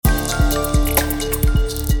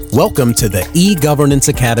Welcome to the E-Governance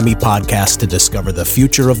Academy podcast to discover the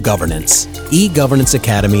future of governance. E-Governance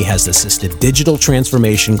Academy has assisted digital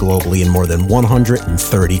transformation globally in more than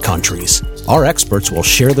 130 countries. Our experts will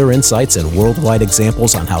share their insights and worldwide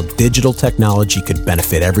examples on how digital technology could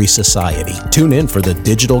benefit every society. Tune in for the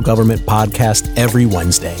Digital Government Podcast every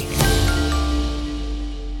Wednesday.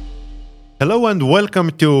 Hello and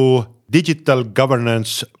welcome to Digital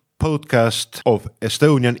Governance Podcast of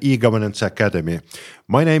Estonian E-Governance Academy.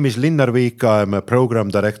 My name is Linnar Viik. I'm a program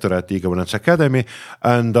director at E-Governance Academy,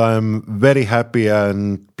 and I'm very happy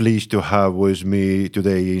and pleased to have with me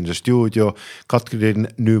today in the studio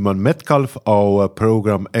Katrin Nyman-Metcalf, our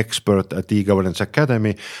program expert at E-Governance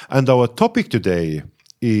Academy. And our topic today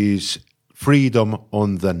is freedom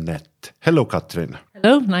on the net. Hello, Katrin.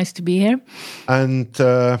 Hello, nice to be here. And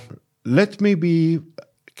let me be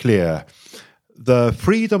clear. The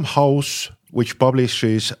Freedom House, which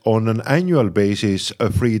publishes on an annual basis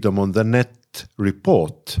a Freedom on the Net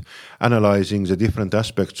report, analyzing the different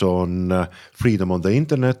aspects on freedom on the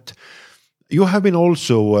internet. You have been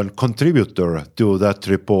also a contributor to that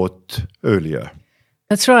report earlier.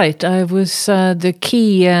 That's right. I was the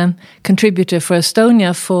key contributor for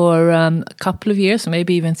Estonia for a couple of years,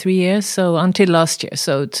 maybe even 3 years, so until last year.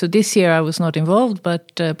 So this year I was not involved,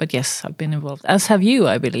 but yes, I've been involved, as have you,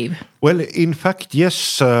 I believe. Well, in fact,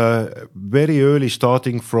 yes, very early,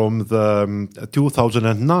 starting from the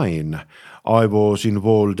 2009, I was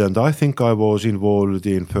involved, and I think I was involved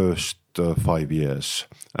in first 5 years.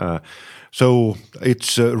 So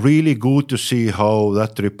it's really good to see how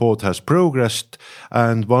that report has progressed.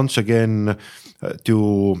 And once again,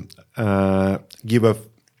 to give a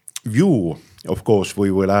view, of course,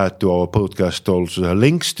 we will add to our podcast also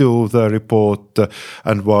links to the report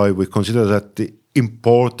and why we consider that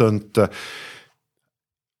important.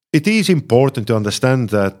 It is important to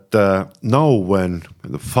understand that now when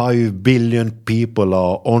 5 billion people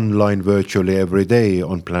are online virtually every day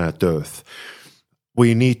on planet Earth,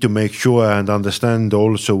 we need to make sure and understand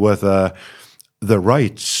also whether the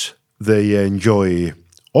rights they enjoy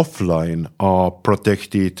offline are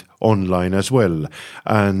protected online as well.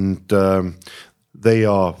 And they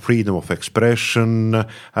are freedom of expression,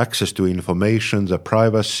 access to information, the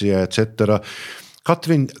privacy, etc.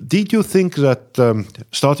 Katrin, did you think that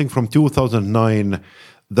starting from 2009,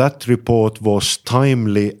 that report was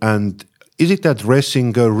timely, and is it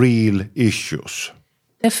addressing real issues?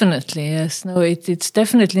 Definitely, yes. No, it's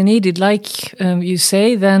definitely needed. Like you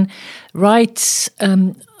say, then rights.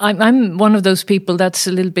 I'm one of those people that's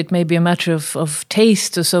a little bit maybe a matter of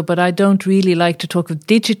taste or so, but I don't really like to talk of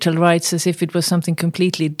digital rights as if it was something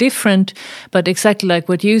completely different. But exactly like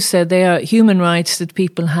what you said, they are human rights that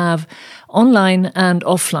people have online and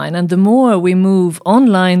offline. And the more we move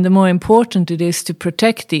online, the more important it is to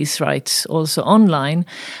protect these rights also online.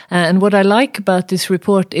 And what I like about this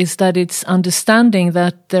report is that it's understanding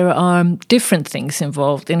that there are different things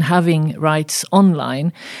involved in having rights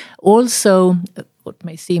online. Also, what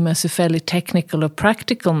may seem as a fairly technical or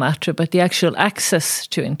practical matter, but the actual access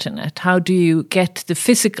to internet. How do you get the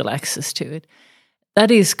physical access to it?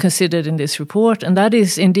 That is considered in this report, and that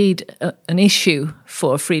is indeed an issue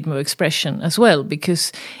for freedom of expression as well,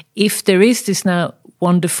 because if there is this now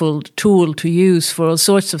wonderful tool to use for all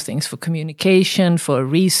sorts of things, for communication, for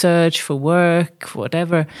research, for work,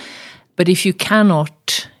 whatever, but if you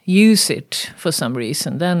cannot use it for some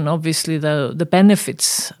reason, then obviously the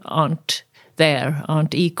benefits aren't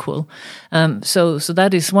equal. So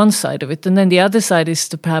that is one side of it. And then the other side is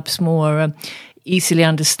the perhaps more easily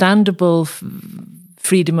understandable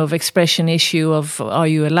freedom of expression issue of, are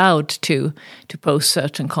you allowed to post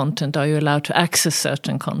certain content? Are you allowed to access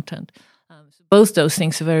certain content? So both those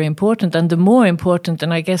things are very important. And the more important,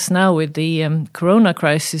 and I guess now with the corona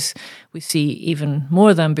crisis, we see even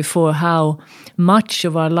more than before how much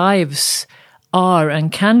of our lives are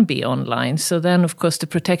and can be online. So then, of course, the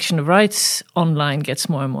protection of rights online gets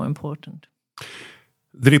more and more important.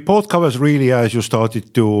 The report covers really, as you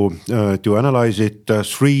started to analyze it,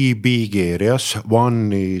 3 big areas.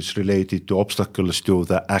 One is related to obstacles to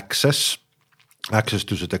the access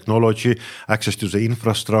to the technology, access to the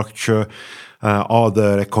infrastructure. Are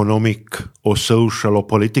there economic or social or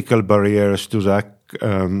political barriers to the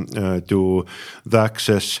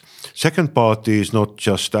access? Second part is not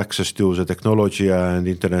just access to the technology and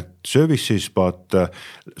internet services, but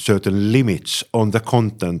certain limits on the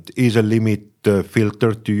content. Is a limit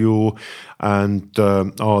filtered to you, and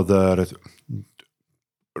are there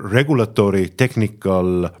regulatory,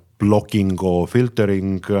 technical blocking or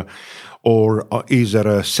filtering, or is there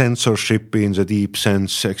a censorship in the deep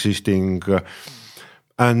sense existing?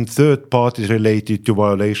 And third part is related to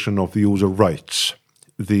violation of user rights.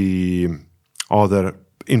 other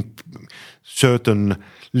in certain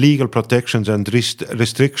legal protections and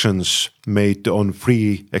restrictions made on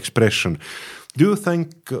free expression. Do you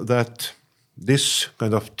think that this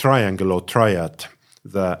kind of triangle or triad,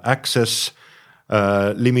 the access,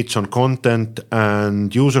 limits on content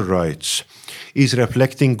and user rights, is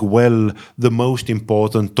reflecting well the most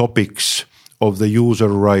important topics of the user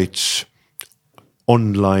rights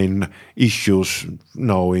online issues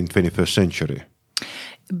now in 21st century?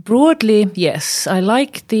 Broadly, yes. I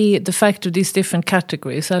like the fact of these different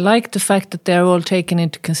categories. I like the fact that they're all taken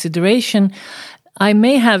into consideration. I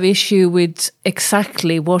may have issue with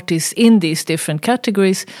exactly what is in these different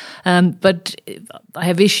categories, but I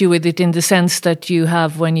have issue with it in the sense that you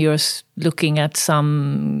have when you're looking at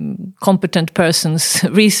some competent person's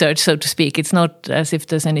research, so to speak. It's not as if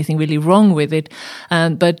there's anything really wrong with it,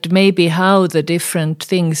 but maybe how the different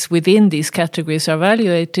things within these categories are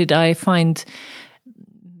evaluated, I find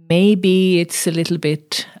maybe it's a little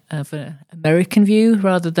bit of an American view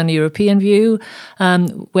rather than a European view,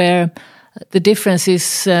 where the difference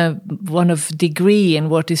is one of degree in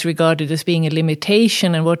what is regarded as being a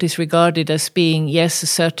limitation and what is regarded as being, yes, a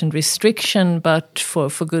certain restriction, but for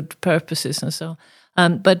good purposes and so.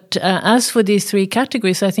 But as for these three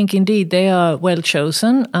categories, I think indeed they are well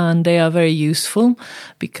chosen and they are very useful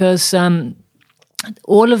because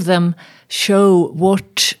all of them show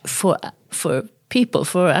what for people,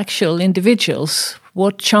 for actual individuals,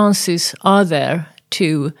 what chances are there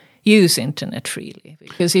to use internet freely.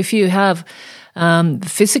 Because if you have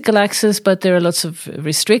physical access, but there are lots of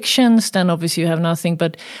restrictions, then obviously you have nothing.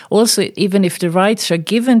 But also, even if the rights are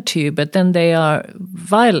given to you, but then they are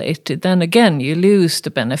violated, then again, you lose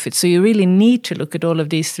the benefit. So you really need to look at all of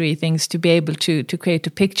these three things to be able to create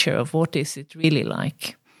a picture of what is it really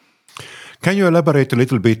like. Can you elaborate a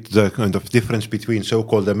little bit the kind of difference between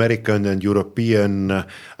so-called American and European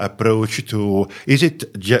approach to, is it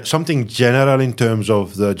something general in terms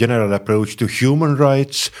of the general approach to human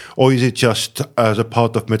rights, or is it just as a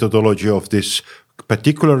part of methodology of this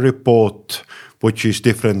particular report, which is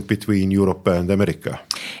different between Europe and America?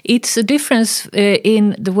 It's a difference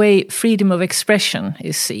in the way freedom of expression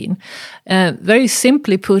is seen. Very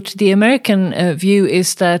simply put, the American view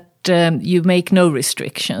is that you make no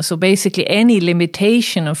restrictions. So basically any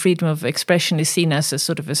limitation of freedom of expression is seen as a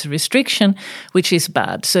sort of as a restriction, which is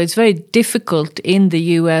bad. So it's very difficult in the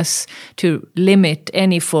US to limit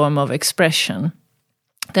any form of expression.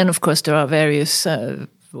 Then of course there are various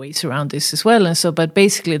ways around this as well. And so, but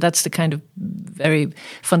basically that's the kind of very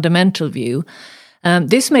fundamental view.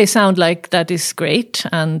 This may sound like that is great,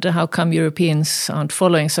 and how come Europeans aren't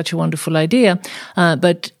following such a wonderful idea?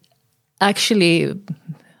 But actually,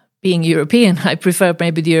 being European, I prefer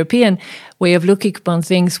maybe the European way of looking upon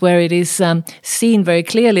things, where it is seen very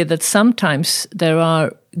clearly that sometimes there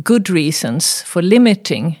are good reasons for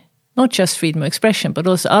limiting not just freedom of expression, but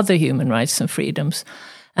also other human rights and freedoms.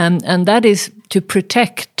 And that is to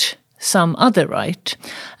protect some other right.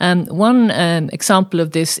 One example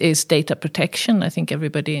of this is data protection. I think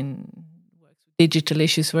everybody in digital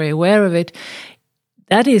issues is very aware of it.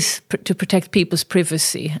 That is to protect people's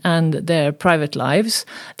privacy and their private lives.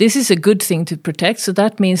 This is a good thing to protect. So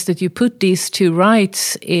that means that you put these two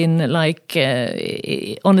rights in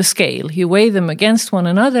on a scale. You weigh them against one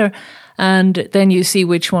another, and then you see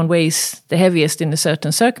which one weighs the heaviest in a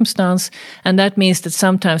certain circumstance. And that means that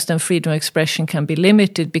sometimes then freedom of expression can be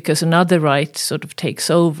limited because another right sort of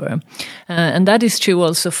takes over. And that is true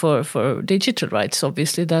also for digital rights,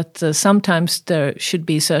 obviously, that sometimes there should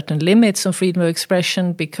be certain limits on freedom of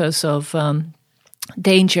expression because of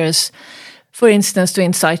dangers, for instance, to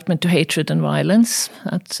incitement to hatred and violence.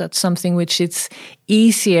 That's something which it's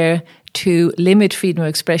easier to limit freedom of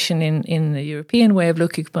expression in the European way of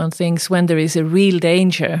looking upon things when there is a real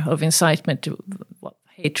danger of incitement to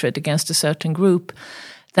hatred against a certain group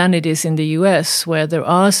than it is in the US, where there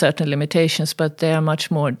are certain limitations, but they are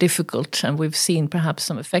much more difficult. And we've seen perhaps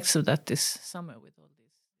some effects of that this summer with all this.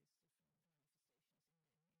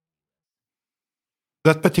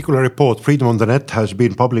 That particular report, Freedom on the Net, has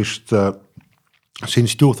been published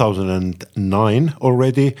since 2009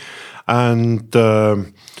 already, and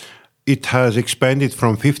it has expanded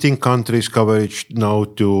from 15 countries coverage now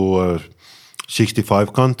to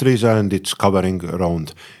 65 countries, and it's covering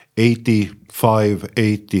around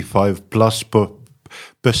 85 plus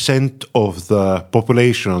percent of the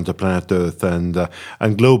population on the planet Earth, and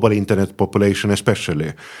global internet population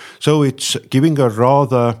especially. So it's giving a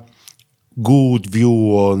rather good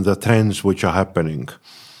view on the trends which are happening.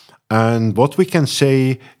 And what we can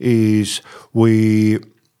say is we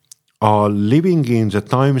are living in the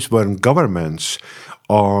times when governments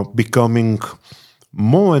are becoming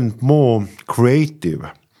more and more creative,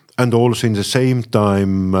 and also in the same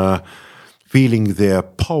time feeling their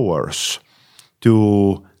powers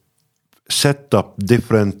to set up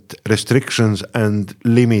different restrictions and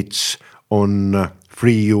limits on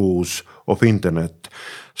free use of internet.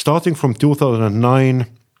 Starting from 2009,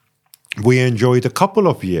 we enjoyed a couple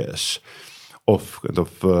of years of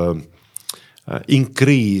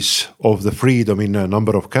increase of the freedom in a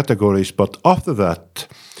number of categories, but after that,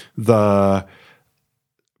 the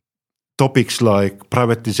topics like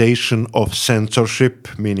privatization of censorship,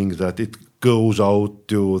 meaning that it goes out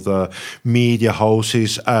to the media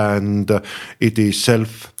houses and it is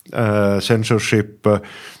self-censorship,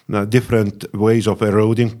 different ways of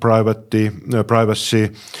eroding privacy,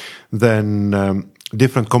 then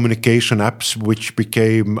different communication apps which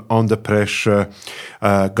became under pressure,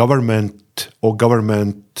 government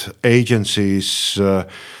agencies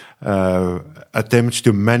attempts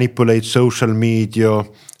to manipulate social media,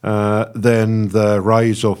 then the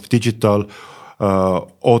rise of digital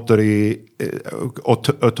authorities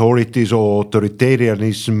or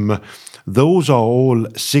authoritarianism. Those are all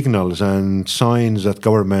signals and signs that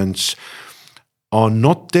governments are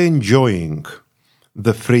not enjoying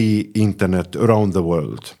the free internet around the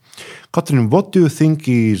world. Katrin, what do you think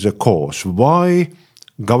is the cause? Why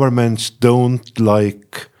governments don't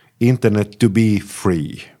like internet to be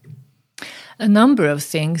free? A number of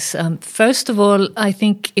things. First of all, I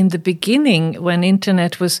think in the beginning, when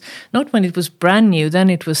internet was, not when it was brand new,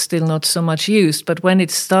 then it was still not so much used, but when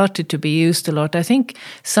it started to be used a lot, I think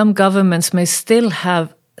some governments may still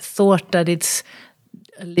have thought that it's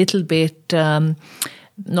a little bit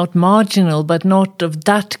not marginal, but not of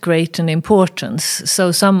that great an importance.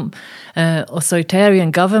 So some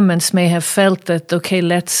authoritarian governments may have felt that, okay,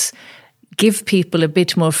 let's give people a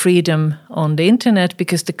bit more freedom on the internet,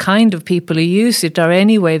 because the kind of people who use it are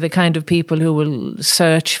anyway the kind of people who will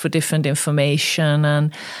search for different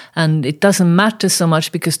information, and it doesn't matter so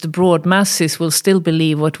much because the broad masses will still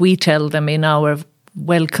believe what we tell them in our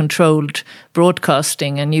well-controlled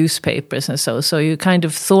broadcasting and newspapers and so. So you kind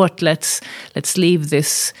of thought, let's leave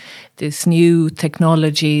this new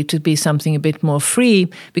technology to be something a bit more free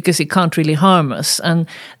because it can't really harm us. And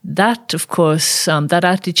that, of course, that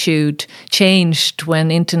attitude changed when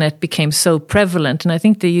internet became so prevalent. And I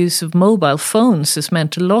think the use of mobile phones has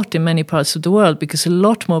meant a lot in many parts of the world, because a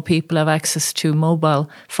lot more people have access to mobile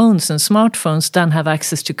phones and smartphones than have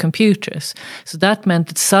access to computers. So that meant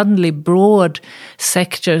that suddenly broad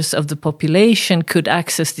sectors of the population could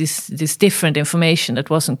access this different information that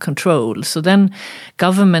wasn't controlled. So then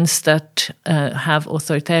governments that have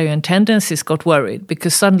authoritarian tendencies got worried,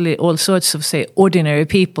 because suddenly all sorts of, say, ordinary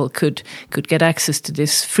people could get access to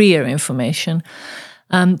this freer information.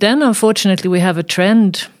 Then, unfortunately, we have a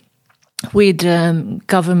trend with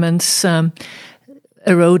governments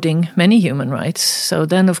eroding many human rights. So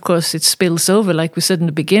then, of course, it spills over. Like we said in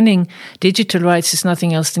the beginning, digital rights is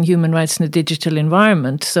nothing else than human rights in a digital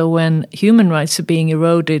environment. So when human rights are being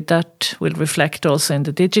eroded, that will reflect also in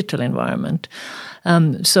the digital environment.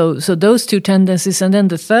 So those two tendencies. And then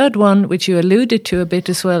the third one, which you alluded to a bit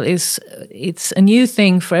as well, is it's a new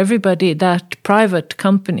thing for everybody that private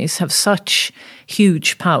companies have such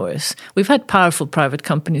huge powers. We've had powerful private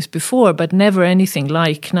companies before, but never anything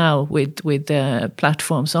like now with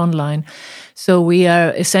platforms online. So we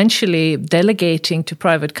are essentially delegating to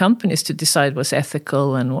private companies to decide what's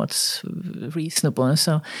ethical and what's reasonable. And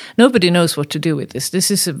so nobody knows what to do with this.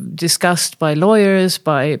 This is discussed by lawyers,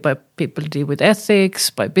 by people who deal with ethics,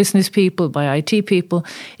 by business people, by IT people.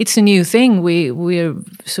 It's a new thing. We're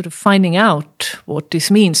sort of finding out what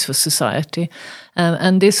this means for society.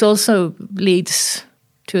 And this also leads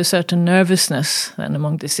to a certain nervousness then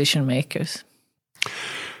among decision makers.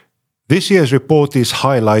 This year's report is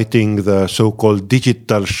highlighting the so-called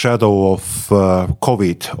digital shadow of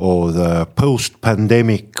COVID, or the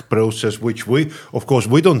post-pandemic process, which we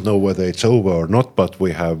don't know whether it's over or not, but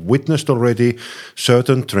we have witnessed already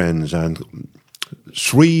certain trends, and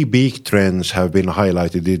 3 big trends have been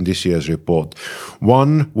highlighted in this year's report.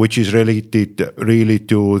 One, which is related really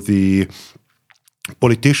to the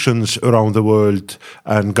politicians around the world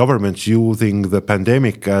and governments using the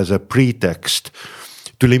pandemic as a pretext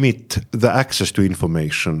to limit the access to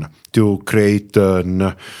information, to create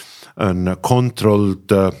a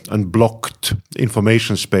controlled and blocked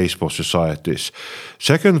information space for societies.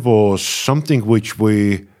 Second was something which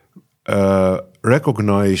we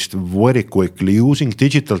recognized very quickly, using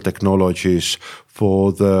digital technologies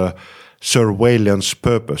for the surveillance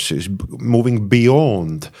purposes, moving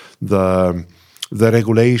beyond the the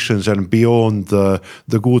regulations and beyond the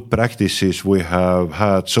good practices we have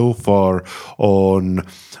had so far on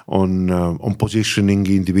positioning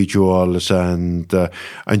individuals and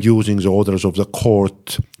using the orders of the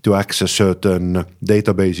court to access certain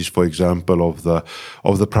databases, for example,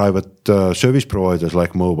 of the private service providers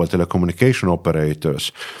like mobile telecommunication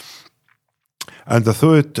operators. And the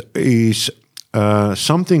third is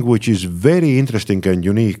something which is very interesting and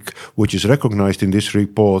unique, which is recognized in this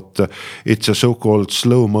report. It's a so-called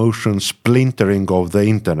slow motion splintering of the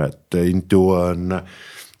internet into an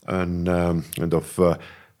kind of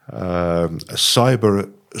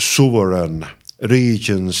cyber sovereign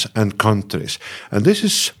regions and countries. And this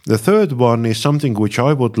is the third one, is something which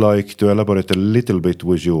I would like to elaborate a little bit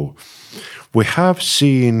with you. We have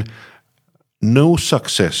seen no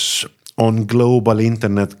success on global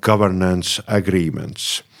internet governance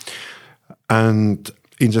agreements. And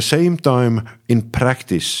in the same time, in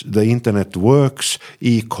practice, the internet works,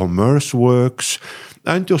 e-commerce works,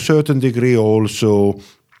 and to a certain degree also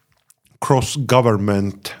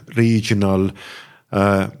cross-government, regional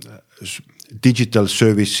digital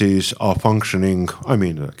services are functioning. I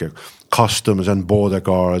mean, customs and border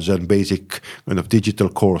guards and basic kind of digital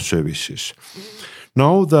core services.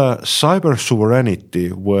 Now the cyber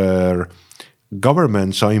sovereignty, where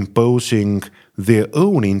governments are imposing their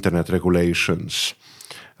own internet regulations,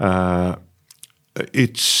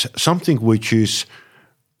 it's something which is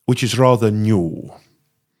rather new.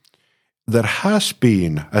 There has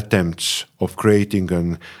been attempts of creating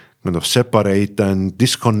an kind of separate and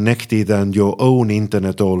disconnected and your own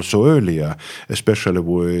internet also earlier, especially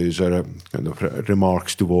with kind of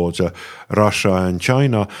remarks towards Russia and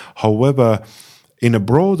China. However, in a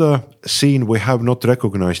broader scene, we have not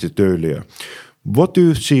recognized it earlier. What do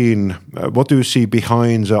you see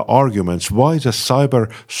behind the arguments? Why the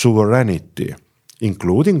cyber sovereignty,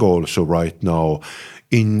 including also right now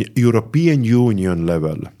in European Union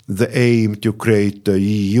level, the aim to create the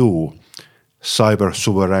EU cyber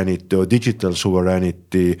sovereignty or digital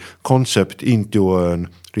sovereignty concept into a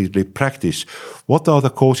really practice? What are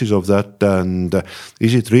the causes of that, and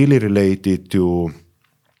is it really related to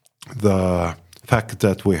the fact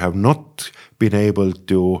that we have not been able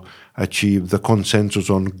to achieve the consensus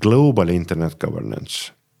on global internet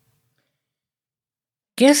governance?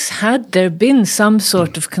 Yes, had there been some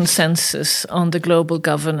sort of consensus on the global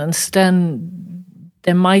governance, then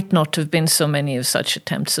there might not have been so many of such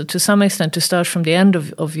attempts. So to some extent, to start from the end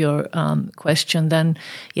of your question, then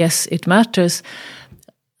yes, it matters.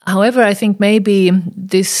 However, I think maybe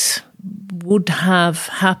this would have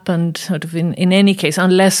happened sort of in any case,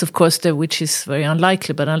 unless, of course, which is very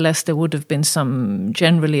unlikely, but unless there would have been some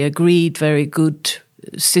generally agreed, very good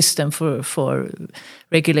system for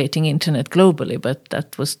regulating internet globally, but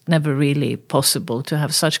that was never really possible to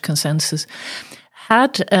have such consensus.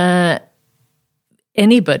 Had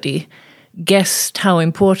anybody guessed how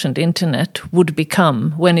important internet would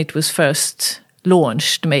become when it was first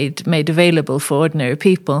launched, made available for ordinary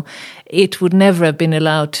people, it would never have been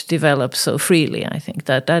allowed to develop so freely. I think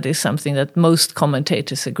that is something that most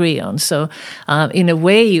commentators agree on. So in a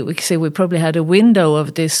way, we could say we probably had a window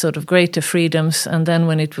of this sort of greater freedoms, and then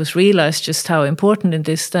when it was realized just how important it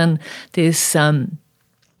is, then this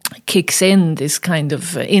kicks in this kind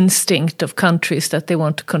of instinct of countries that they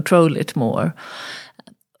want to control it more.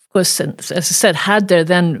 Of course, as I said, had there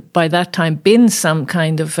then by that time been some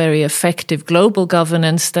kind of very effective global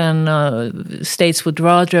governance, then states would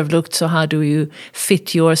rather have looked, so how do you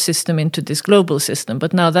fit your system into this global system?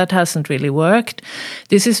 But now that hasn't really worked.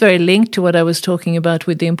 This is very linked to what I was talking about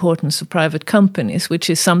with the importance of private companies, which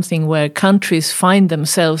is something where countries find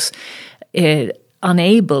themselves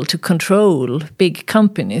unable to control big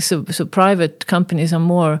companies. So private companies are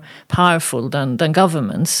more powerful than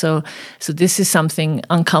governments. So this is something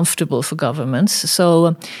uncomfortable for governments.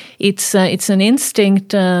 So it's an instinct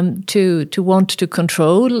to want to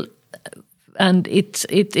control. And it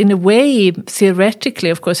in a way,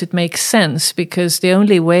 theoretically, of course, it makes sense, because the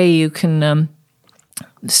only way you can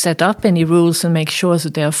set up any rules and make sure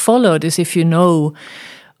that they are followed is if you know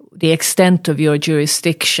the extent of your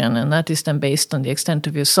jurisdiction, and that is then based on the extent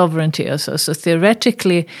of your sovereignty. So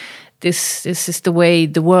theoretically, this is the way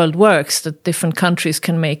the world works, that different countries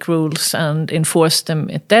can make rules and enforce them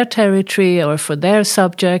at their territory or for their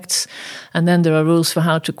subjects, and then there are rules for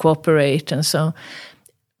how to cooperate and so.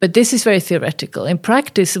 But this is very theoretical. In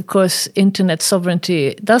practice, of course, internet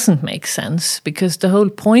sovereignty doesn't make sense, because the whole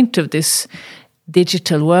point of this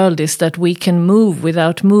digital world is that we can move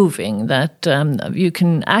without moving, that you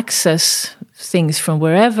can access things from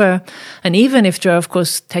wherever. And even if there are, of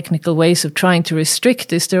course, technical ways of trying to restrict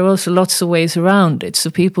this, there are also lots of ways around it. So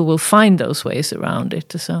people will find those ways around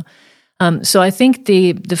it. So I think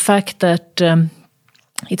the fact that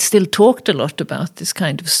it's still talked a lot about this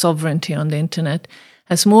kind of sovereignty on the internet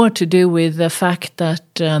has more to do with the fact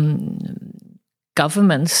that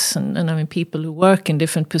governments and I mean people who work in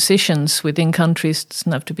different positions within countries, it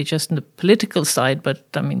doesn't have to be just on the political side, but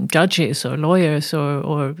I mean judges or lawyers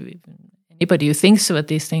or anybody who thinks about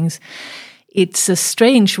these things. It's a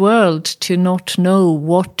strange world to not know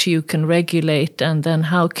what you can regulate, and then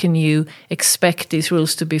how can you expect these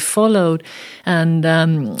rules to be followed? And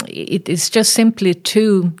it is just simply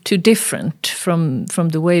too different from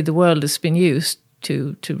the way the world has been used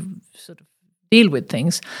to sort of deal with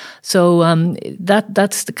things. So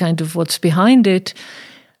that's the kind of what's behind it.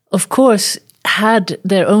 Of course, had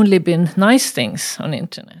there only been nice things on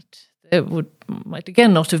internet, there might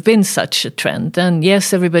again not have been such a trend. And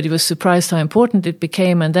yes, everybody was surprised how important it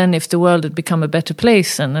became. And then if the world had become a better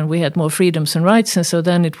place and we had more freedoms and rights, and so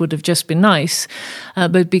then it would have just been nice.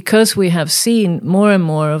 But because we have seen more and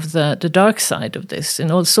more of the dark side of this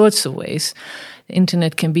in all sorts of ways, the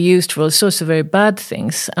internet can be used for all sorts of very bad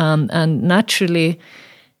things. And naturally,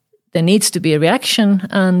 there needs to be a reaction.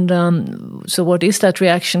 And so what is that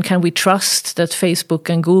reaction? Can we trust that Facebook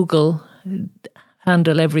and Google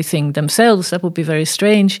handle everything themselves? That would be very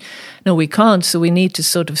strange. No, we can't. So we need to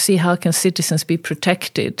sort of see how can citizens be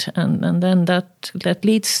protected, and then that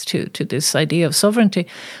leads to this idea of sovereignty,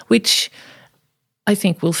 which I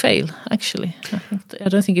think will fail. Actually, I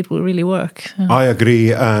don't think it will really work. I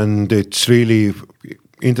agree, and it's really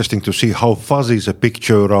interesting to see how fuzzy is a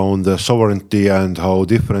picture around the sovereignty and how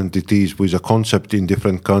different it is with a concept in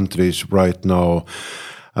different countries right now.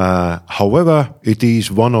 However, it is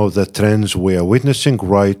one of the trends we are witnessing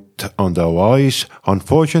right under our eyes.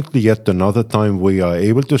 Unfortunately, yet another time we are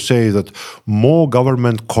able to say that more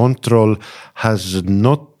government control has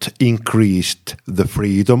not increased the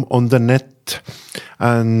freedom on the net,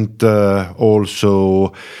 and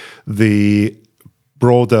also the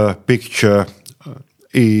broader picture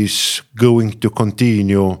is going to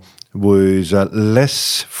continue with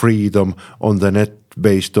less freedom on the net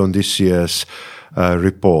based on this year's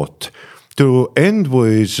report. To end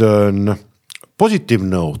with a positive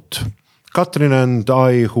note, Katrin and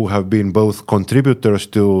I, who have been both contributors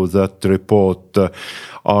to that report,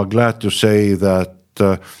 are glad to say that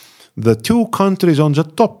the two countries on the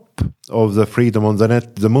top of the freedom on the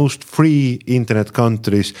net, the most free internet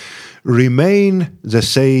countries, remain the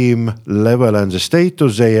same level and the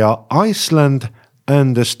status. They are Iceland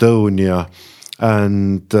and Estonia.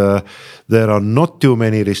 And there are not too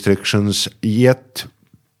many restrictions yet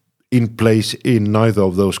in place in neither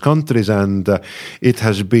of those countries, and it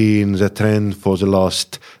has been the trend for the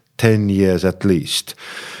last 10 years at least.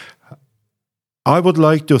 I would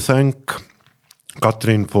like to thank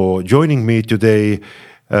Katrin for joining me today.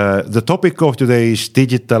 The topic of today's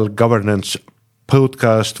Digital Governance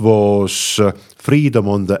podcast was freedom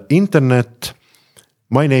on the internet.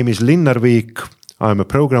 My name is Linnar Viik. I'm a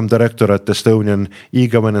program director at the Estonian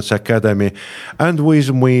e-Governance Academy, and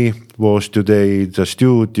with me was today the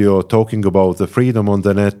studio talking about the freedom on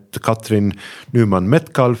the net, Katrin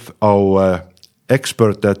Nyman-Metcalf, our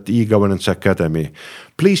expert at e-Governance Academy.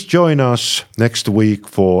 Please join us next week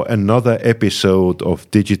for another episode of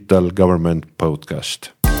Digital Government Podcast.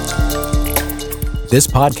 This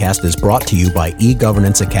podcast is brought to you by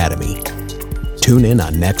e-Governance Academy. Tune in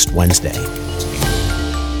on next Wednesday.